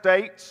United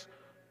States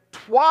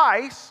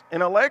twice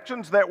in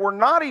elections that were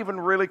not even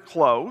really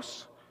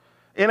close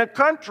in a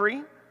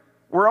country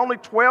where only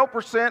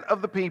 12%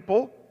 of the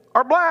people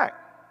are black.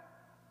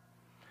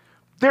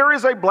 There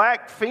is a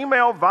black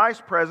female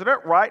vice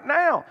president right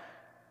now.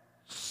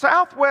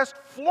 Southwest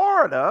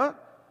Florida,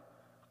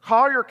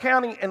 Collier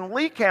County and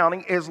Lee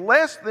County is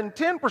less than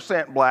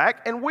 10%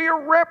 black, and we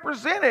are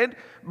represented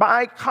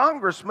by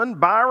Congressman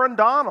Byron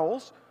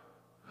Donalds,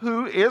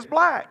 who is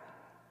black.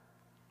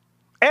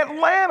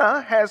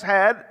 Atlanta has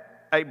had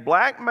a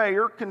black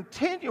mayor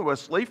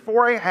continuously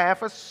for a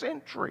half a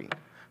century.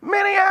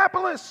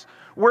 Minneapolis,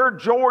 where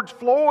George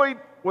Floyd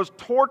was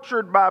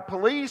tortured by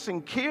police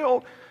and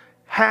killed,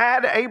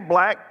 had a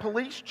black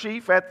police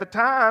chief at the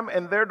time,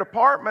 and their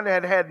department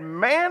had had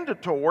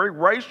mandatory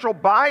racial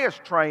bias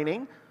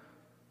training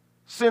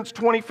since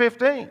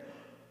 2015.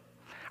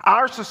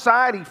 Our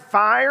society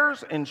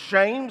fires and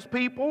shames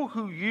people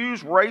who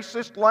use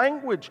racist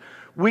language.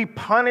 We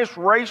punish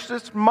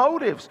racist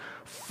motives.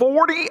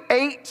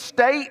 48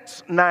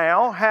 states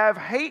now have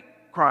hate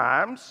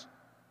crime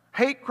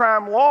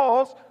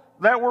laws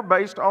that were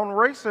based on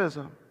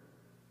racism.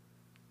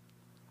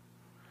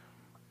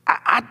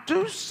 I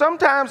do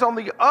sometimes on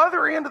the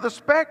other end of the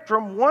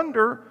spectrum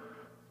wonder,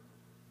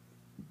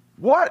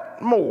 what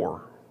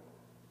more?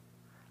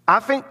 I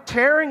think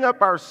tearing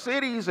up our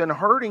cities and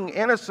hurting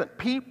innocent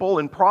people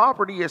and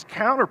property is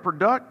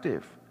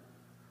counterproductive.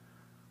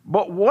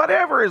 But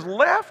whatever is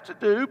left to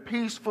do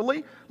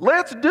peacefully,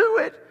 let's do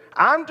it.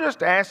 I'm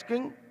just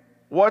asking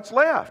what's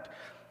left.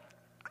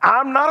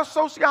 I'm not a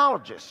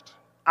sociologist.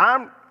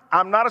 I'm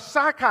not a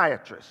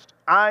psychiatrist.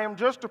 I am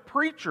just a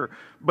preacher.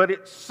 But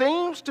it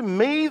seems to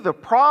me the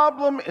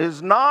problem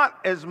is not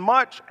as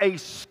much a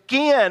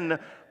skin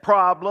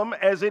problem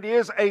as it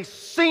is a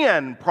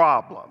sin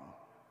problem.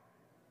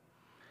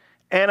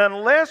 And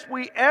unless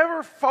we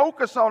ever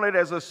focus on it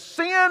as a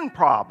sin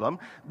problem,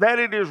 that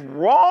it is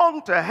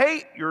wrong to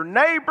hate your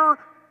neighbor,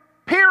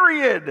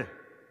 period.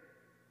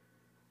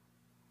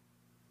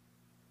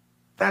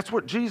 That's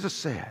what Jesus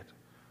said.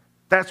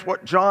 That's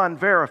what John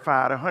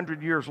verified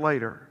 100 years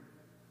later.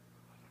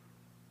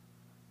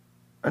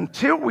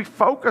 Until we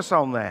focus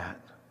on that,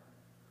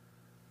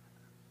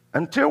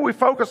 until we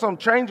focus on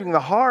changing the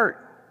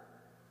heart,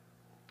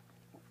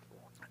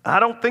 I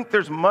don't think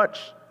there's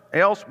much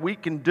else we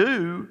can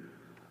do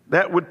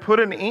that would put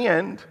an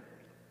end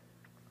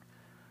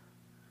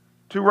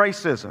to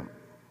racism.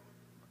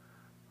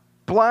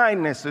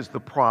 Blindness is the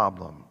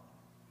problem,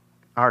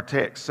 our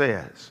text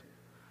says.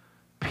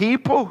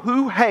 People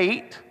who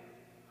hate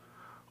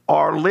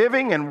are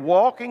living and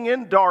walking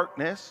in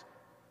darkness,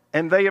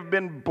 and they have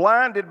been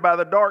blinded by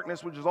the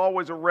darkness, which is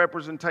always a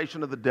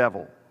representation of the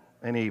devil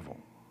and evil.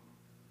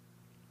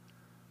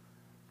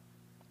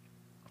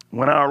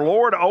 When our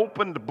Lord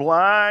opened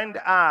blind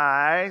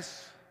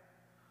eyes,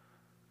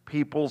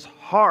 people's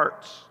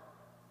hearts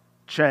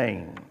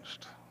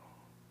changed.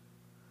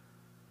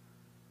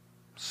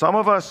 Some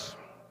of us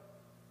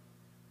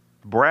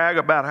brag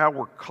about how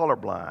we're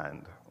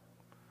colorblind.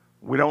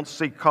 We don't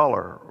see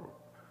color.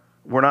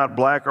 We're not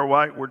black or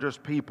white. We're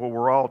just people.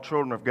 We're all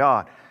children of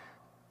God.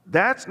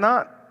 That's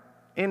not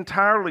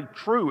entirely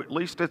true. At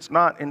least it's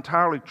not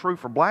entirely true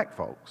for black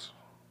folks.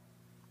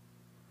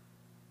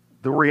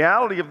 The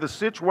reality of the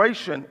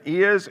situation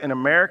is in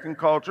American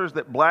cultures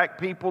that black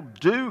people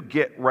do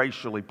get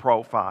racially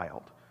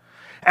profiled.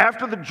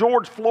 After the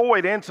George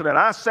Floyd incident,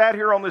 I sat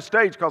here on this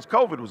stage because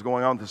COVID was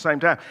going on at the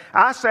same time.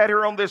 I sat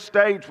here on this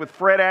stage with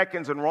Fred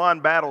Atkins and Ron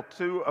Battle,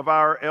 two of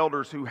our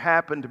elders who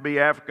happened to be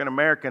African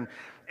American,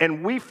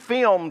 and we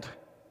filmed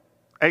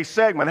a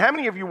segment. How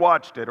many of you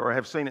watched it or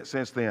have seen it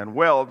since then?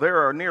 Well,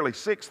 there are nearly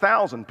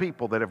 6,000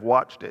 people that have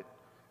watched it.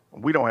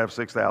 We don't have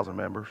 6,000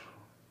 members.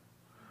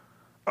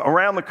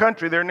 Around the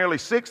country, there are nearly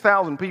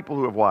 6,000 people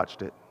who have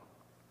watched it.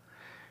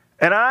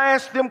 And I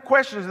asked them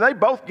questions, and they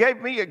both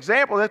gave me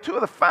examples. They're two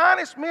of the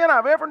finest men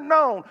I've ever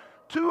known,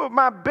 two of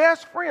my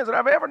best friends that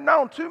I've ever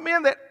known, two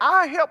men that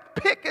I helped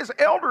pick as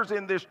elders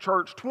in this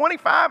church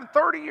 25 and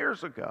 30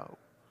 years ago.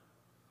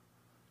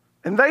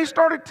 And they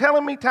started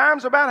telling me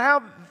times about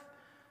how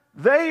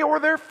they or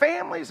their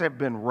families have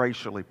been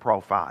racially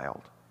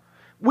profiled.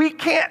 We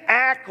can't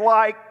act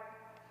like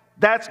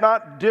that's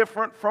not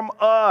different from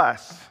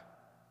us.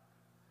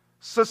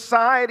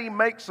 Society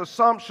makes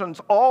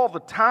assumptions all the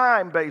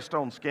time based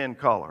on skin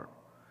color.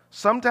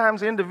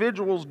 Sometimes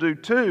individuals do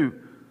too,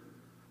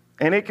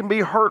 and it can be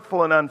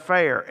hurtful and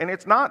unfair. And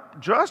it's not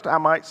just, I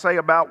might say,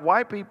 about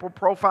white people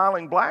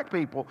profiling black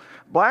people.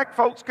 Black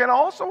folks can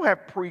also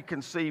have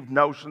preconceived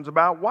notions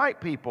about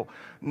white people.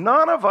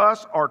 None of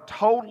us are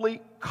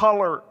totally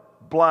color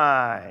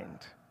blind.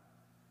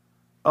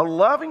 A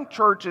loving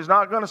church is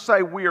not going to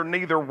say we are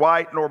neither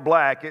white nor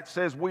black. It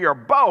says we are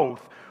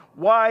both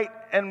white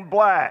and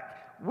black.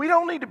 We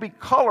don't need to be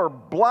color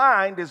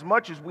blind as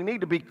much as we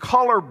need to be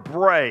color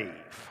brave.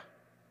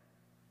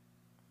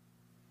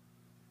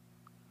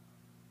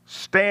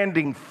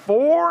 Standing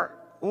for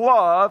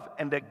love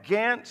and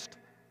against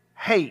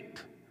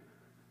hate.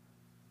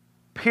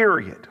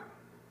 Period.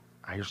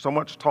 I hear so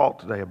much talk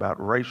today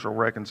about racial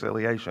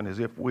reconciliation as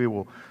if we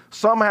will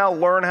somehow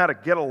learn how to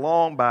get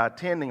along by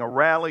attending a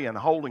rally and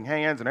holding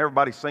hands and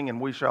everybody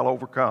singing "We Shall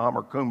Overcome"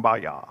 or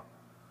 "Kumbaya."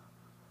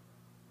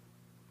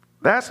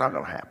 That's not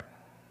going to happen.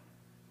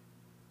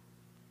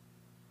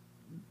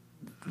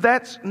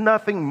 That's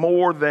nothing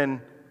more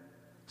than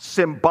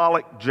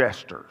symbolic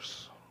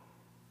gestures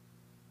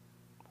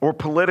or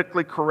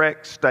politically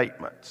correct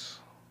statements.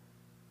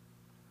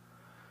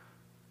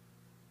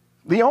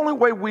 The only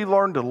way we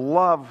learn to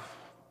love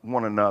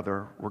one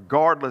another,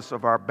 regardless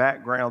of our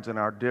backgrounds and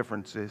our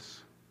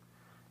differences,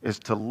 is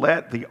to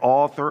let the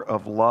author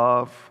of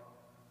love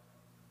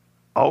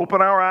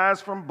open our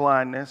eyes from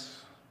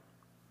blindness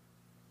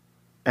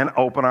and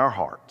open our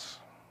hearts.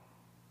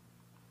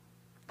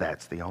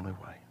 That's the only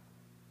way.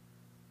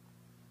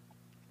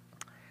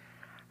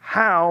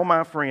 How,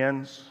 my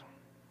friends,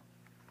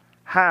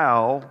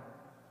 how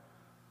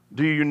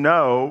do you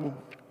know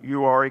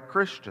you are a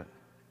Christian?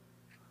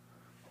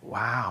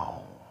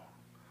 Wow.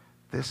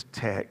 This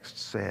text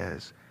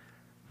says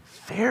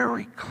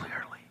very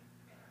clearly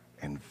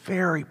and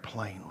very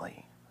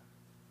plainly,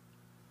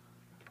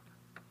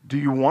 do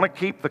you want to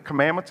keep the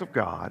commandments of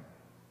God?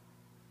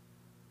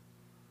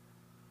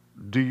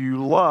 Do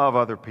you love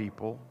other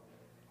people,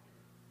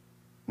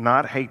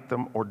 not hate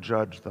them or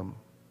judge them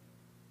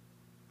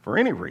for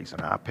any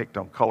reason? I picked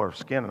on color of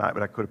skin tonight,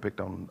 but I could have picked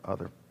on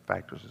other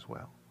factors as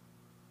well.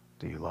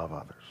 Do you love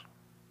others?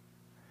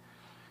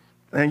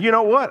 And you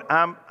know what?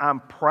 I'm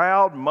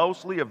proud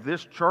mostly of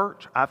this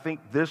church. I think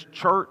this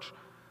church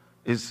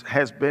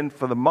has been,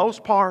 for the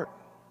most part,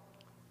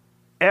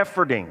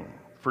 efforting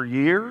for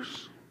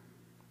years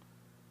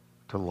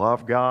to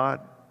love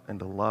God and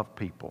to love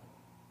people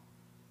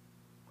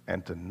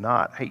and to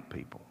not hate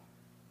people,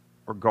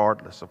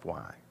 regardless of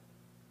why.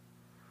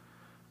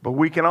 But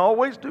we can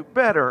always do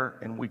better,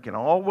 and we can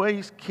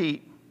always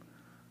keep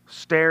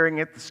staring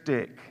at the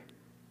stick.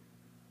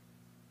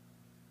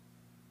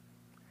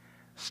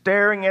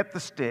 Staring at the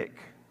stick.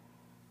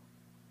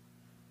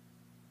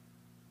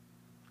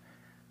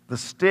 The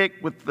stick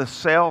with the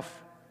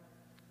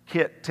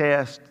self-kit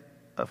test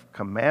of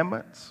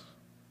commandments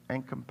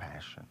and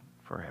compassion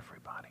for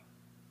everybody.